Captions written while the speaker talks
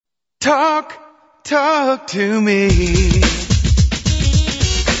Talk to me.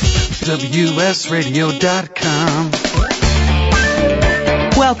 WSRadio.com.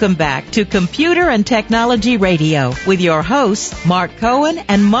 Welcome back to Computer and Technology Radio with your hosts, Mark Cohen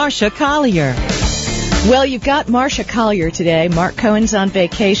and Marcia Collier. Well, you've got Marcia Collier today. Mark Cohen's on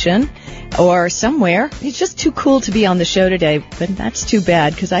vacation or somewhere. He's just too cool to be on the show today, but that's too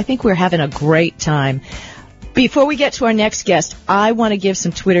bad because I think we're having a great time. Before we get to our next guest, I want to give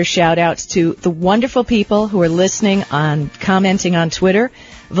some Twitter shout-outs to the wonderful people who are listening commenting on Twitter.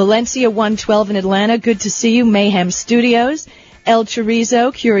 Valencia112 in Atlanta, good to see you. Mayhem Studios, El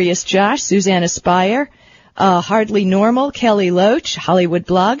Chorizo, Curious Josh, Susanna Spire, Hardly Normal, Kelly Loach, Hollywood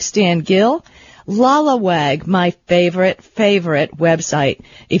Blog, Stan Gill, LalaWag, my favorite website.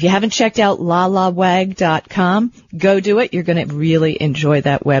 If you haven't checked out lalawag.com, go do it. You're going to really enjoy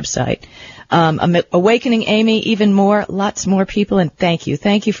that website. Awakening Amy, even more, lots more people, and thank you.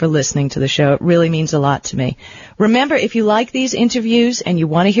 Thank you for listening to the show. It really means a lot to me. Remember, if you like these interviews and you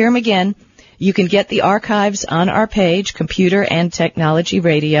want to hear them again, you can get the archives on our page,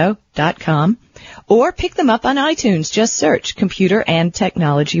 computerandtechnologyradio.com, or pick them up on iTunes. Just search Computer and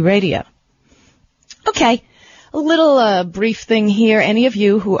Technology Radio. Okay, a little brief thing here. Any of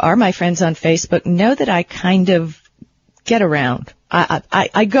you who are my friends on Facebook know that I kind of get around.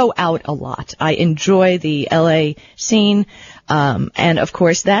 I go out a lot. I enjoy the LA scene, and of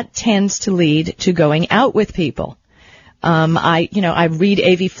course that tends to lead to going out with people. I read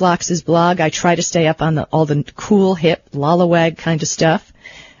A.V. Flox's blog. I try to stay up on all the cool, hip, lalawag kind of stuff.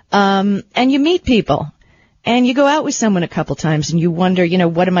 And you meet people, and you go out with someone a couple times, and you wonder,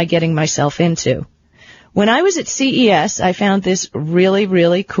 what am I getting myself into? When I was at CES, I found this really,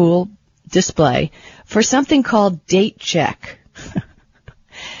 really cool display for something called Date Check.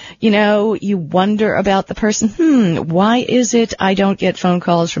 You wonder about the person. Why is it I don't get phone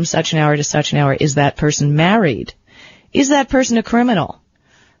calls from such an hour to such an hour? Is that person married? Is that person a criminal?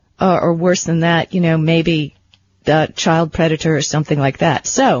 Or worse than that, maybe a child predator or something like that.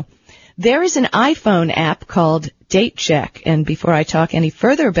 So, there is an iPhone app called Date Check, and before I talk any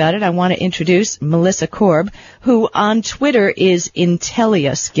further about it, I want to introduce Melissa Korb, who on Twitter is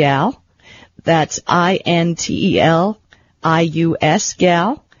Intellius Gal. That's INTELIUS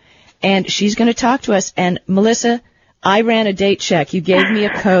Gal, and she's going to talk to us. And Melissa, I ran a date check. You gave me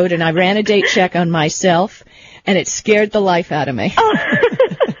a code, and I ran a date check on myself, and it scared the life out of me. Oh.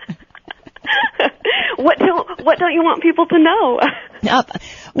 What don't you want people to know?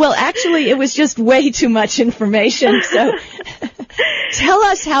 Well, actually, it was just way too much information. So tell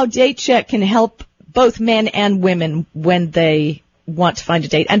us how Date Check can help both men and women when they want to find a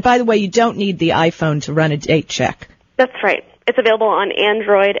date. And by the way, you don't need the iPhone to run a date check. That's right. It's available on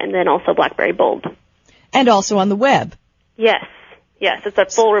Android and then also BlackBerry Bold. And also on the web. Yes. It's a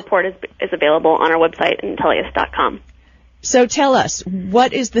full report is available on our website, Intellius.com. So tell us,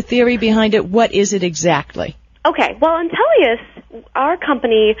 what is the theory behind it? What is it exactly? Okay, well, Intellius, our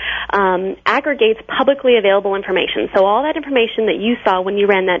company, aggregates publicly available information. So all that information that you saw when you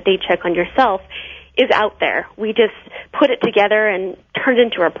ran that date check on yourself is out there. We just put it together and turned it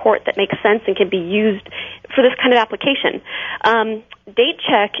into a report that makes sense and can be used for this kind of application. Date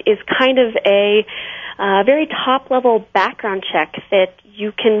check is kind of a very top-level background check that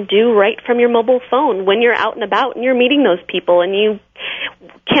you can do right from your mobile phone when you're out and about and you're meeting those people and you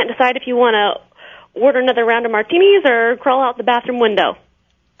can't decide if you want to order another round of martinis or crawl out the bathroom window.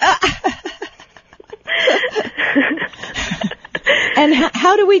 And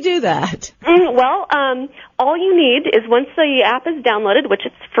how do we do that? Well, all you need is once the app is downloaded, which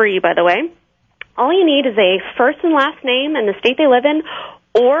it's free, by the way, all you need is a first and last name and the state they live in,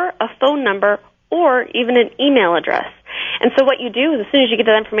 or a phone number, or even an email address. And so what you do is as soon as you get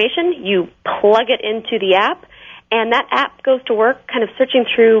that information, you plug it into the app, and that app goes to work kind of searching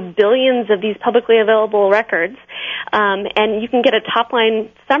through billions of these publicly available records, and you can get a top-line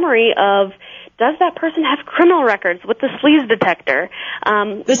summary of, does that person have criminal records with the sleaze detector?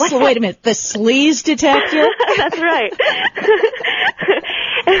 Wait a minute, the sleaze detector? That's right.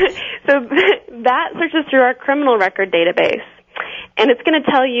 So that searches through our criminal record database, and it's going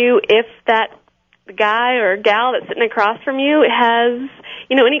to tell you if that guy or gal that's sitting across from you has,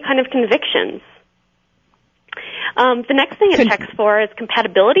 any kind of convictions. The next thing it checks for is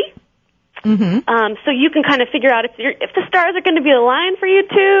compatibility. Mm-hmm. So you can kind of figure out if the stars are going to be aligned for you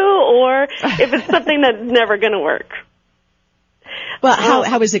two, or if it's something that's never going to work. Well,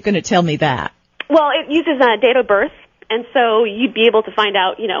 how is it going to tell me that? Well, it uses date of birth And so you'd be able to find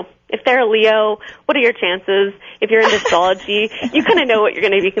out, if they're a Leo, what are your chances? If you're into astrology, you kind of know what you're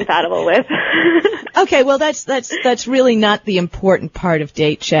going to be compatible with. Okay, well, that's really not the important part of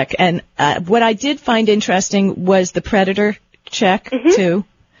Date Check. And what I did find interesting was the predator check, too.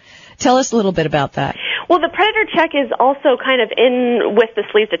 Tell us a little bit about that. Well, the predator check is also kind of in with the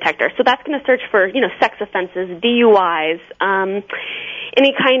sleaze detector. So that's going to search for, sex offenses, DUIs,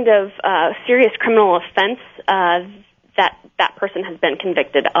 any kind of serious criminal offense that person has been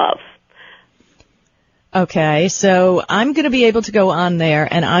convicted of. Okay, so I'm going to be able to go on there,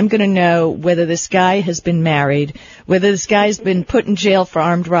 and I'm going to know whether this guy has been married, whether this guy's been put in jail for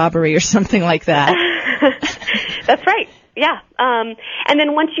armed robbery or something like that. That's right. Yeah. And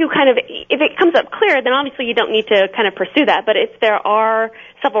then once you if it comes up clear, then obviously you don't need to kind of pursue that. But if there are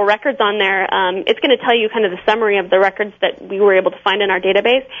several records on there, it's going to tell you kind of the summary of the records that we were able to find in our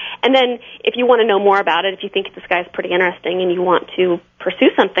database. And then if you want to know more about it, if you think this guy's pretty interesting and you want to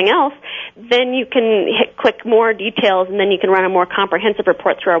pursue something else, then you can click more details, and then you can run a more comprehensive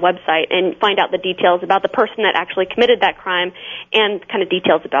report through our website and find out the details about the person that actually committed that crime and kind of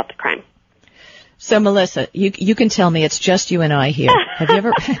details about the crime. So, Melissa, you can tell me, it's just you and I here. Have you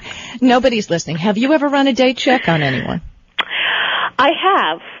ever, nobody's listening, have you ever run a date check on anyone? I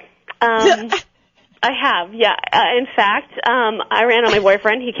have. I have, yeah. In fact, I ran on my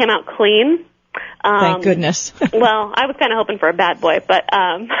boyfriend. He came out clean. Thank goodness. Well, I was kind of hoping for a bad boy, but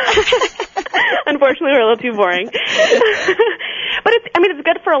unfortunately we're a little too boring. But it's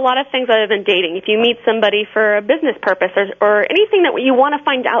good for a lot of things other than dating. If you meet somebody for a business purpose or anything that you want to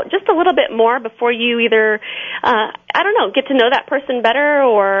find out just a little bit more before you either, get to know that person better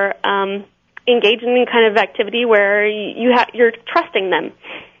or engage in any kind of activity where you're trusting them.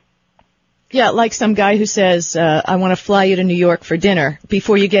 Yeah, like some guy who says, I want to fly you to New York for dinner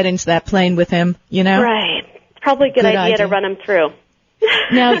before you get into that plane with him, Right. It's probably a good idea to run him through.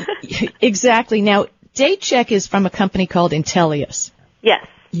 Now, exactly. Now, Date Check is from a company called Intellius. Yes.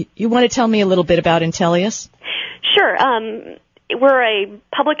 You want to tell me a little bit about Intellius? Sure. We're a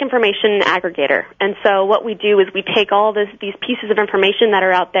public information aggregator, and so what we do is we take all these pieces of information that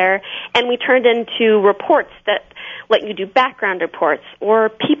are out there, and we turn it into reports that let you do background reports or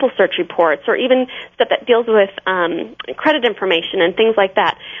people search reports or even stuff that deals with credit information and things like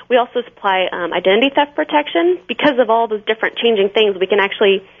that. We also supply identity theft protection. Because of all those different changing things, we can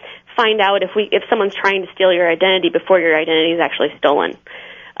actually find out if someone's trying to steal your identity before your identity is actually stolen.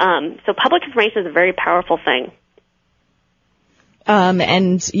 So public information is a very powerful thing.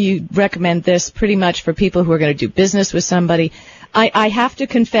 And you recommend this pretty much for people who are going to do business with somebody. I have to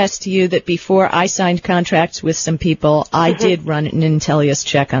confess to you that before I signed contracts with some people, I did run an Intellius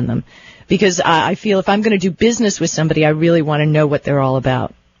check on them. Because I feel if I'm going to do business with somebody, I really want to know what they're all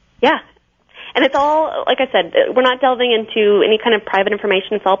about. Yeah. And it's all, like I said, we're not delving into any kind of private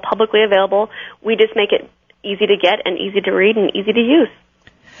information. It's all publicly available. We just make it easy to get and easy to read and easy to use.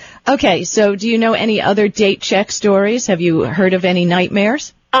 Okay, so do you know any other date check stories? Have you heard of any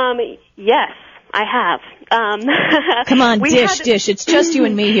nightmares? Yes, I have. Come on, dish. It's just you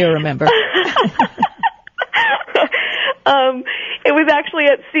and me here, remember? It was actually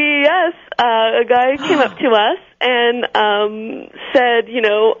at CES. A guy came up to us and said,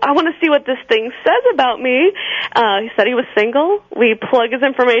 I want to see what this thing says about me. He said he was single. We plug his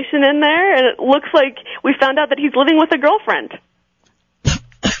information in there, and it looks like we found out that he's living with a girlfriend.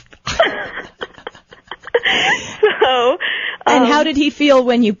 And how did he feel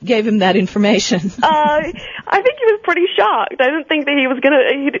when you gave him that information? I think he was pretty shocked. I didn't think that he was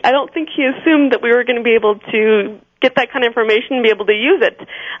I don't think he assumed that we were going to be able to get that kind of information and be able to use it.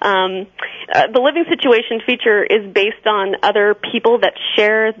 The living situation feature is based on other people that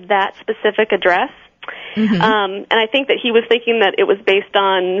share that specific address. And I think that he was thinking that it was based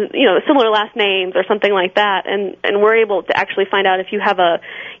on, similar last names or something like that. And we're able to actually find out if you have a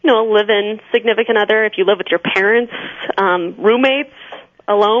live-in significant other, if you live with your parents, roommates,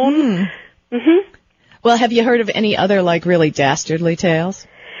 alone. Well, have you heard of any other, really dastardly tales?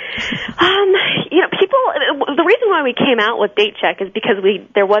 People, the reason why we came out with Date Check is because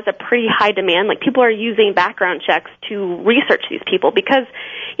there was a pretty high demand. Like, people are using background checks to research these people because,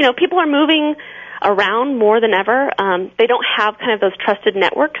 people are moving around more than ever. They don't have kind of those trusted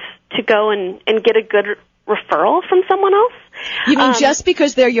networks to go and get a good referral from someone else. You mean just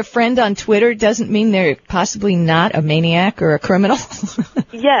because they're your friend on Twitter doesn't mean they're possibly not a maniac or a criminal?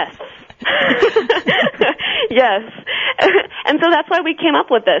 Yes. Yes. And so that's why we came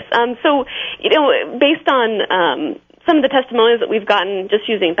up with this. Based on some of the testimonials that we've gotten just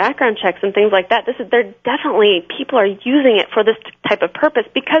using background checks and things like that, they're definitely, people are using it for this type of purpose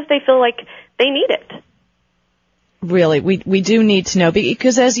because they feel like they need it. Really, we do need to know,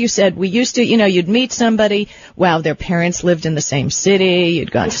 because as you said, we used to, you'd meet somebody, wow, their parents lived in the same city,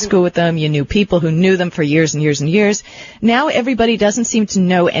 you'd gone to school with them, you knew people who knew them for years and years and years. Now everybody doesn't seem to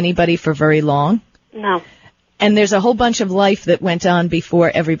know anybody for very long. No. And there's a whole bunch of life that went on before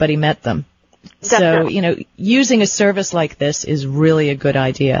everybody met them. Definitely. So, using a service like this is really a good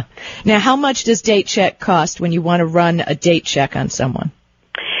idea. Now, how much does Date Check cost when you want to run a date check on someone?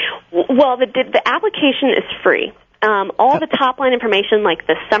 Well, the application is free. All the top-line information, like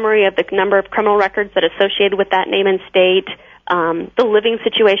the summary of the number of criminal records that are associated with that name and state, the living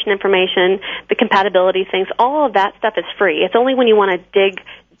situation information, the compatibility things, all of that stuff is free. It's only when you want to dig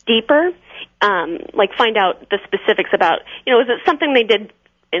deeper, like find out the specifics about, is it something they did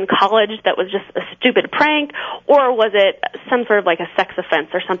in college that was just a stupid prank, or was it some sort of like a sex offense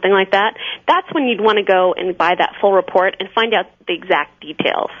or something like that? That's when you'd want to go and buy that full report and find out the exact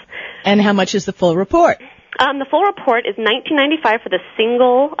details. And how much is the full report? The full report is $19.95 for the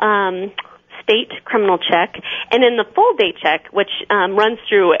single state criminal check, and then the full date check, which runs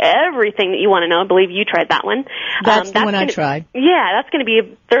through everything that you want to know. I believe you tried that one. That's the one I tried. Yeah, that's going to be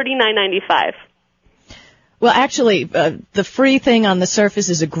 $39.95. Well, actually, the free thing on the surface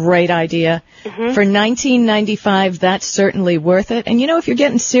is a great idea. Mm-hmm. For $19.95, that's certainly worth it. And if you're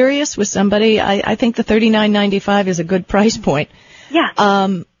getting serious with somebody, I think the $39.95 is a good price point. Yeah.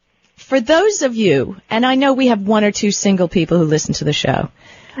 For those of you, and I know we have one or two single people who listen to the show,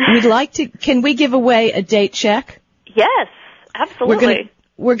 can we give away a date check? Yes, absolutely.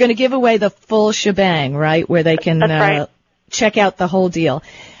 We're going to give away the full shebang, right, where they can right. check out the whole deal.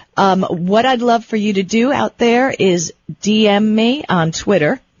 What I'd love for you to do out there is DM me on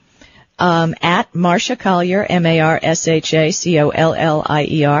Twitter, at Marsha Collier,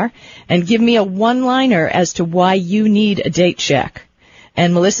 MARSHACOLLIER, and give me a one-liner as to why you need a date check.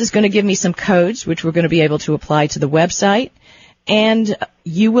 And Melissa's going to give me some codes, which we're going to be able to apply to the website, and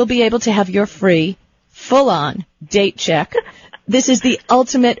you will be able to have your free, full-on date check. This is the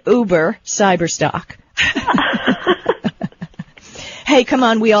ultimate Uber cyberstalk. Hey, come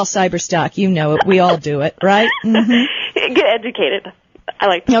on, we all cyberstalk. You know it. We all do it, right? Mm-hmm. Get educated. I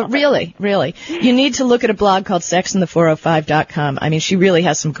like that. No, really. You need to look at a blog called sexandthe405.com. I mean, she really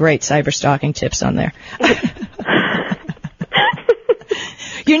has some great cyberstalking tips on there.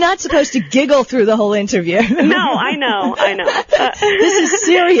 You're not supposed to giggle through the whole interview. No, I know. This is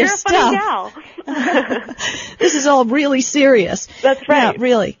serious stuff. You're a funny gal. This is all really serious. That's right. Yeah,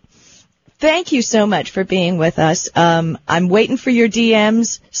 really. Thank you so much for being with us. I'm waiting for your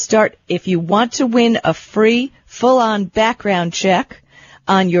DMs. If you want to win a free, full-on background check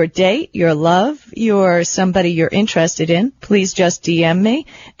on your date, your love, somebody you're interested in, please just DM me,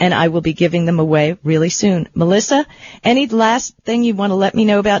 and I will be giving them away really soon. Melissa, any last thing you want to let me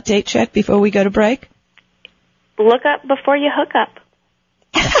know about Date Check before we go to break? Look up before you hook up.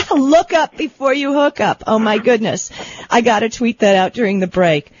 Look up before you hook up. Oh, my goodness. I got to tweet that out during the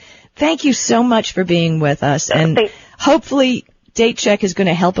break. Thank you so much for being with us, and hopefully Date Check is going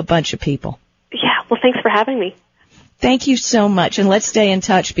to help a bunch of people. Yeah, well, thanks for having me. Thank you so much, and let's stay in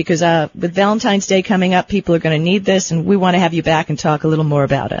touch because with Valentine's Day coming up, people are going to need this, and we want to have you back and talk a little more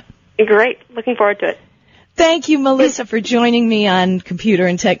about it. Great. Looking forward to it. Thank you, Melissa, for joining me on Computer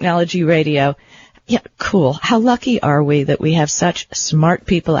and Technology Radio. Yeah, cool. How lucky are we that we have such smart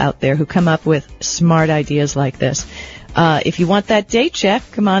people out there who come up with smart ideas like this. If you want that date check,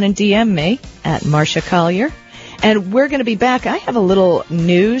 come on and DM me at Marsha Collier. And we're going to be back. I have a little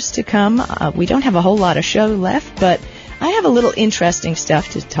news to come. We don't have a whole lot of show left, but I have a little interesting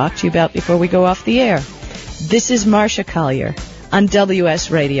stuff to talk to you about before we go off the air. This is Marsha Collier on WS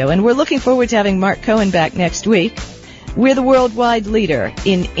Radio, and we're looking forward to having Mark Cohen back next week. We're the worldwide leader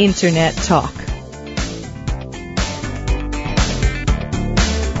in Internet talk.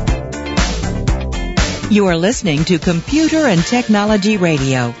 You are listening to Computer and Technology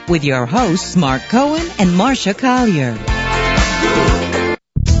Radio with your hosts Mark Cohen and Marsha Collier.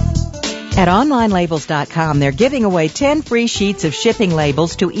 At OnlineLabels.com, they're giving away 10 free sheets of shipping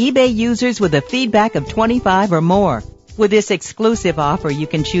labels to eBay users with a feedback of 25 or more. With this exclusive offer, you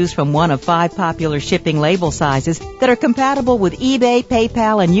can choose from one of 5 popular shipping label sizes that are compatible with eBay,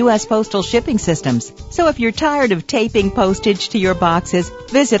 PayPal, and U.S. postal shipping systems. So if you're tired of taping postage to your boxes,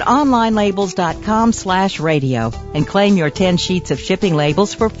 visit OnlineLabels.com/radio and claim your 10 sheets of shipping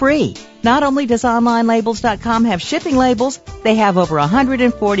labels for free. Not only does OnlineLabels.com have shipping labels, they have over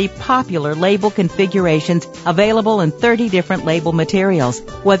 140 popular label configurations available in 30 different label materials.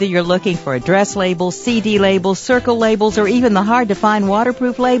 Whether you're looking for address labels, CD labels, circle labels, or even the hard-to-find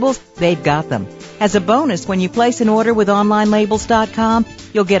waterproof labels, they've got them. As a bonus, when you place an order with OnlineLabels.com,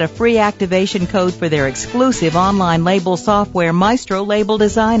 you'll get a free activation code for their exclusive online label software, Maestro Label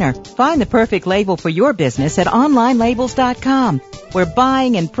Designer. Find the perfect label for your business at OnlineLabels.com, where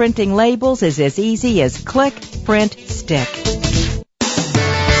buying and printing labels is as easy as click, print, stick.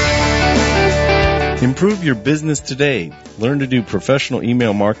 Improve your business today. Learn to do professional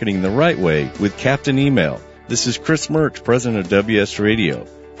email marketing the right way with Captain Email. This is Chris Mertz, president of WS Radio.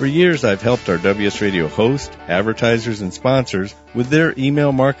 For years, I've helped our WS Radio hosts, advertisers, and sponsors with their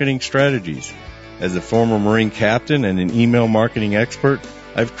email marketing strategies. As a former Marine captain and an email marketing expert,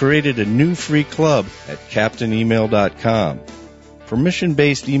 I've created a new free club at CaptainEmail.com. For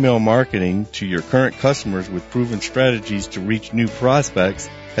mission-based email marketing to your current customers with proven strategies to reach new prospects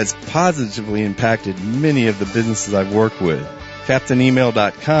has positively impacted many of the businesses I've worked with.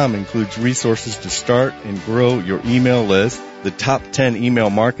 CaptainEmail.com includes resources to start and grow your email list, the top 10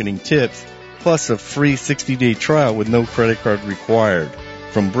 email marketing tips, plus a free 60-day trial with no credit card required.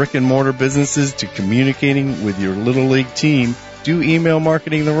 From brick-and-mortar businesses to communicating with your Little League team, do email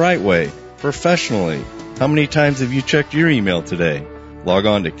marketing the right way, professionally. How many times have you checked your email today? Log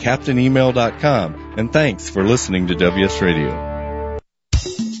on to CaptainEmail.com, and thanks for listening to WS Radio.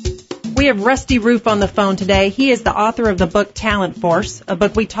 We have Rusty Roof on the phone today. He is the author of the book Talent Force, a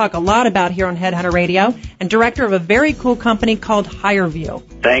book we talk a lot about here on Headhunter Radio, and director of a very cool company called HireVue.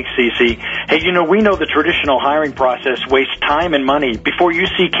 Thanks, Cece. Hey, we know the traditional hiring process wastes time and money before you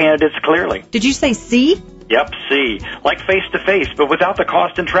see candidates clearly. Did you say see? Yep, see. Like face-to-face, but without the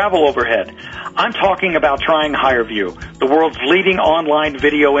cost and travel overhead. I'm talking about trying HireVue, the world's leading online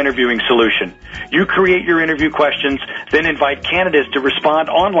video interviewing solution. You create your interview questions, then invite candidates to respond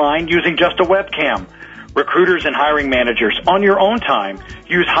online using just a webcam. Recruiters and hiring managers, on your own time,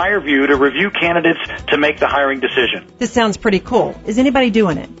 use HireVue to review candidates to make the hiring decision. This sounds pretty cool. Is anybody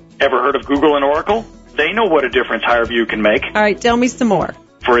doing it? Ever heard of Google and Oracle? They know what a difference HireVue can make. All right, tell me some more.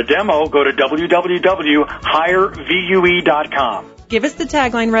 For a demo, go to www.hirevue.com. Give us the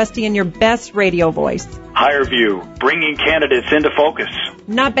tagline, Rusty, in your best radio voice. HireVue, bringing candidates into focus.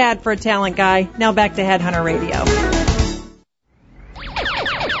 Not bad for a talent guy. Now back to Headhunter Radio.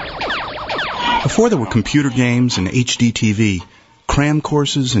 Before there were computer games and HD TV, cram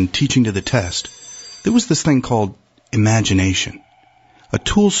courses and teaching to the test, there was this thing called imagination. A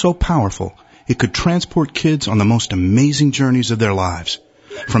tool so powerful, it could transport kids on the most amazing journeys of their lives.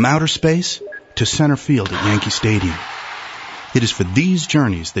 From outer space to center field at Yankee Stadium. It is for these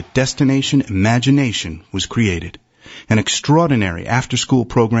journeys that Destination Imagination was created. An extraordinary after-school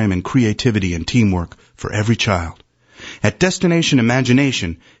program in creativity and teamwork for every child. At Destination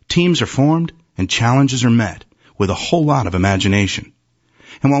Imagination, teams are formed and challenges are met with a whole lot of imagination.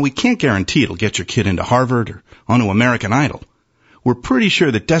 And while we can't guarantee it'll get your kid into Harvard or onto American Idol, we're pretty sure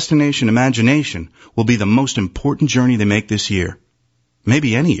that Destination Imagination will be the most important journey they make this year.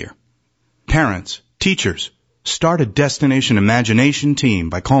 Maybe any year. Parents, teachers, start a Destination Imagination team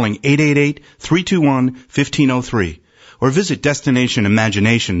by calling 888-321-1503 or visit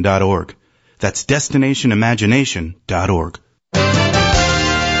DestinationImagination.org. That's DestinationImagination.org.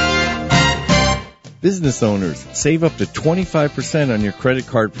 Business owners, save up to 25% on your credit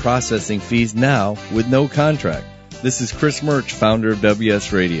card processing fees now with no contract. This is Chris Mertz, founder of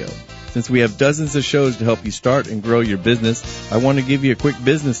WS Radio. Since we have dozens of shows to help you start and grow your business, I want to give you a quick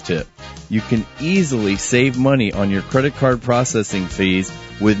business tip. You can easily save money on your credit card processing fees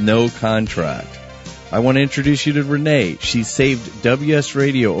with no contract. I want to introduce you to Renee. She's saved WS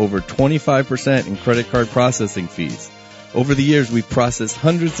Radio over 25% in credit card processing fees. Over the years, we've processed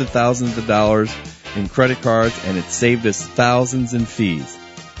hundreds of thousands of dollars in credit cards, and it's saved us thousands in fees.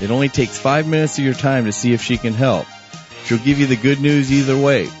 It only takes 5 minutes of your time to see if she can help. She'll give you the good news either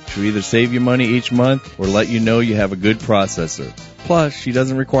way. She'll either save you money each month or let you know you have a good processor. Plus, she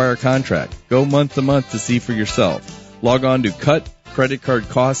doesn't require a contract. Go month to month to see for yourself. Log on to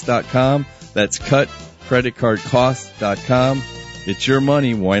cutcreditcardcost.com. That's cutcreditcardcost.com. It's your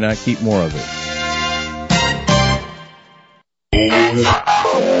money. Why not keep more of it?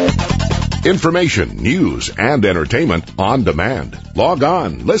 Information, news, and entertainment on demand. Log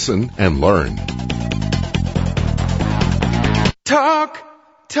on, listen, and learn. Talk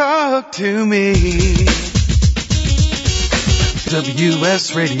to me.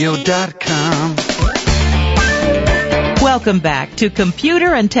 WSRadio.com. Welcome back to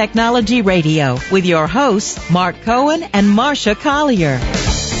Computer and Technology Radio with your hosts, Mark Cohen and Marsha Collier.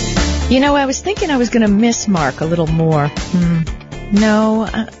 You know, I was thinking I was going to miss Mark a little more. No,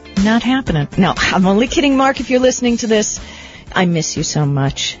 not happening. No, I'm only kidding, Mark. If you're listening to this, I miss you so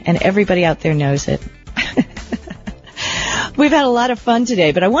much, and everybody out there knows it. We've had a lot of fun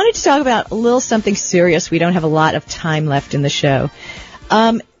today, but I wanted to talk about a little something serious. We don't have a lot of time left in the show.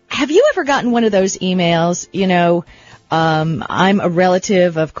 Have you ever gotten one of those emails, you know, I'm a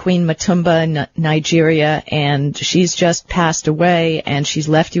relative of Queen Matumba in Nigeria, and she's just passed away, and she's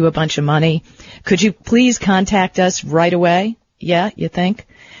left you a bunch of money. Could you please contact us right away? Yeah, you think?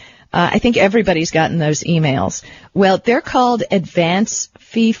 I think everybody's gotten those emails. Well, they're called advance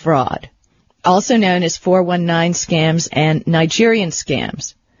fee fraud, also known as 419 scams and Nigerian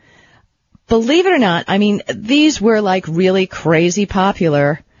scams. Believe it or not, I mean, these were like really crazy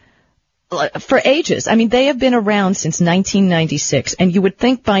popular for ages. I mean, they have been around since 1996, and you would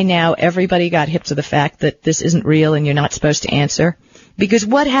think by now everybody got hip to the fact that this isn't real and you're not supposed to answer. Because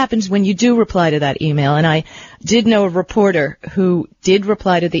what happens when you do reply to that email? And I did know a reporter who did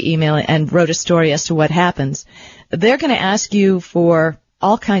reply to the email and wrote a story as to what happens. They're going to ask you for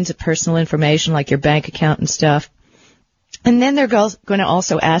all kinds of personal information, like your bank account and stuff. And then they're going to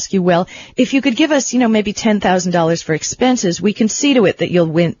also ask you, well, if you could give us, you know, maybe $10,000 for expenses, we can see to it that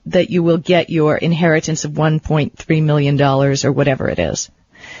you will get your inheritance of $1.3 million or whatever it is.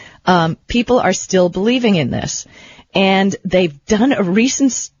 People are still believing in this. And they've done a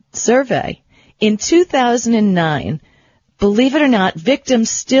recent survey. In 2009, believe it or not, victims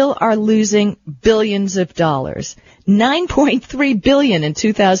still are losing billions of dollars. $9.3 billion in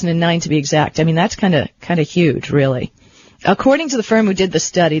 2009 to be exact. I mean, that's kind of huge, really. According to the firm who did the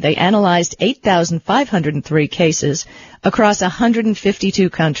study, they analyzed 8,503 cases across 152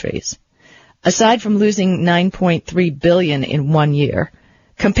 countries. Aside from losing $9.3 billion in 1 year,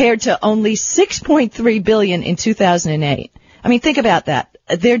 compared to only $6.3 billion in 2008. I mean, think about that.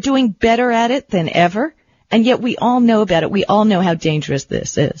 They're doing better at it than ever, and yet we all know about it. We all know how dangerous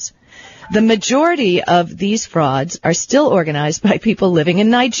this is. The majority of these frauds are still organized by people living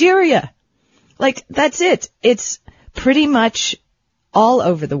in Nigeria. Like, that's it. It's pretty much all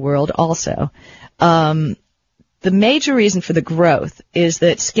over the world also. The major reason for the growth is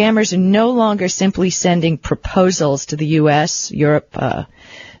that scammers are no longer simply sending proposals to the U.S., Europe,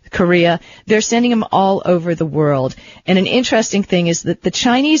 Korea. They're sending them all over the world. And an interesting thing is that the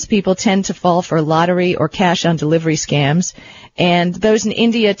Chinese people tend to fall for lottery or cash-on-delivery scams, and those in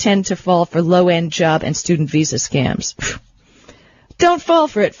India tend to fall for low-end job and student visa scams. Don't fall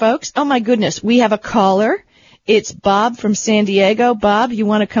for it, folks. Oh, my goodness. We have a caller. It's Bob from San Diego. Bob, you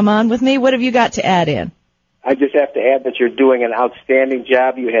want to come on with me? What have you got to add in? I just have to add that you're doing an outstanding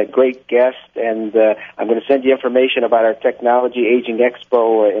job. You had great guests, and I'm going to send you information about our Technology Aging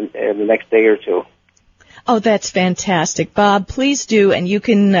Expo in the next day or two. Oh, that's fantastic. Bob, please do, and you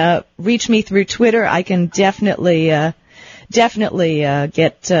can reach me through Twitter. I can definitely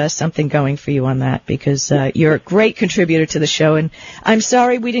get something going for you on that, because you're a great contributor to the show, and I'm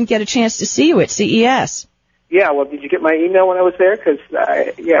sorry we didn't get a chance to see you at CES. Yeah, well, did you get my email when I was there? Because,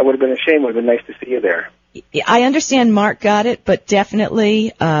 it would have been a shame. It would have been nice to see you there. I understand Mark got it, but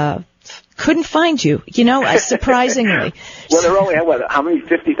definitely couldn't find you, you know, surprisingly. Well, there only had, how many,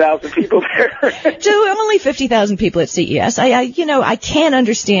 50,000 people there? Only 50,000 people at CES. I can't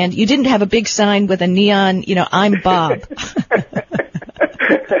understand. You didn't have a big sign with a neon, I'm Bob.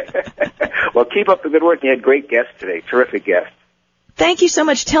 Well, keep up the good work. You had great guests today. Terrific guests. Thank you so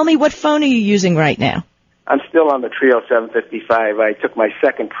much. Tell me, what phone are you using right now? I'm still on the Trio 755. I took my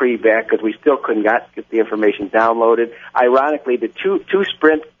second pre back because we still couldn't get the information downloaded. Ironically, the two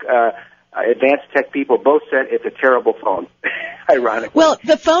Sprint advanced tech people both said it's a terrible phone. Ironically. Well,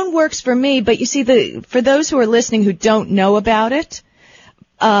 the phone works for me, but you see, for those who are listening who don't know about it,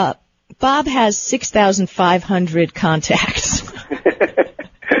 Bob has 6,500 contacts.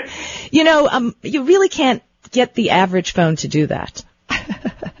 You really can't get the average phone to do that.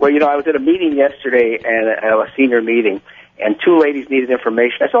 Well, I was at a meeting yesterday, and a senior meeting, and two ladies needed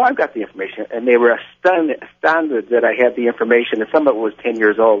information. I said, I've got the information. And they were astounded that I had the information, and some of it was 10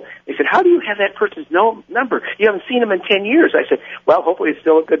 years old. They said, how do you have that person's number? You haven't seen him in 10 years. I said, well, hopefully it's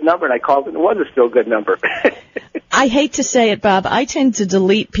still a good number. And I called it, and it was a still good number. I hate to say it, Bob. I tend to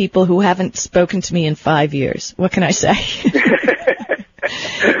delete people who haven't spoken to me in 5 years. What can I say?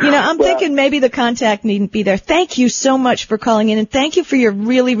 I'm thinking maybe the contact needn't be there. Thank you so much for calling in, and thank you for your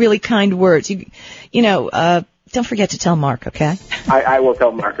really, really kind words. Don't forget to tell Mark, okay? I will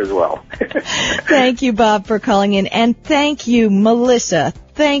tell Mark as well. Thank you, Bob, for calling in, and thank you, Melissa.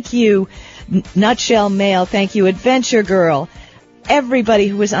 Thank you, Nutshell Mail. Thank you, Adventure Girl. Everybody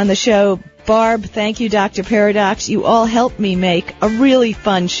who was on the show, Barb, thank you, Dr. Paradox. You all helped me make a really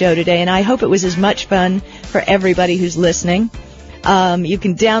fun show today, and I hope it was as much fun for everybody who's listening. You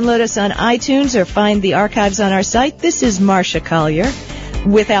can download us on iTunes or find the archives on our site. This is Marsha Collier,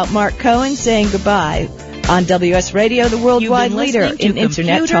 without Mark Cohen, saying goodbye on WS Radio, the worldwide leader in Internet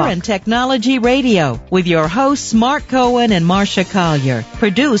Computer talk. and Technology Radio with your hosts Mark Cohen and Marsha Collier.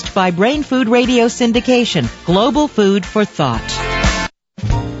 Produced by Brain Food Radio Syndication, global food for thought.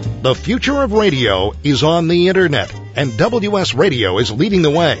 The future of radio is on the Internet, and WS Radio is leading the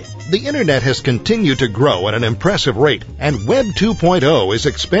way. The Internet has continued to grow at an impressive rate, and Web 2.0 is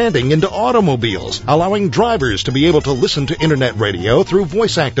expanding into automobiles, allowing drivers to be able to listen to Internet radio through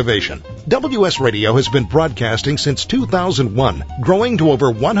voice activation. WS Radio has been broadcasting since 2001, growing to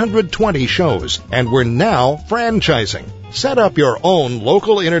over 120 shows, and we're now franchising. Set up your own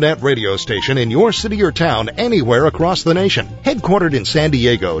local Internet radio station in your city or town anywhere across the nation. Headquartered in San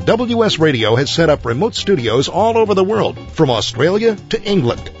Diego, WS Radio has set up remote studios all over the world, from Australia to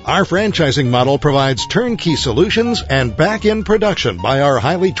England. Our franchising model provides turnkey solutions and back-end production by our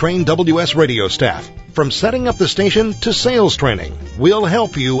highly trained WS Radio staff. From setting up the station to sales training, we'll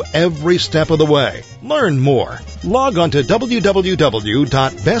help you every step of the way. Learn more. Log on to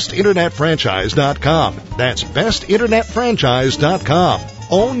www.bestinternetfranchise.com. That's bestinternetfranchise.com.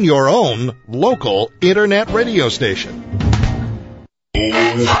 Own your own local Internet radio station.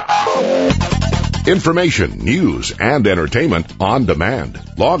 Information, news, and entertainment on demand.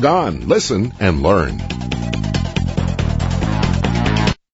 Log on, listen, and learn.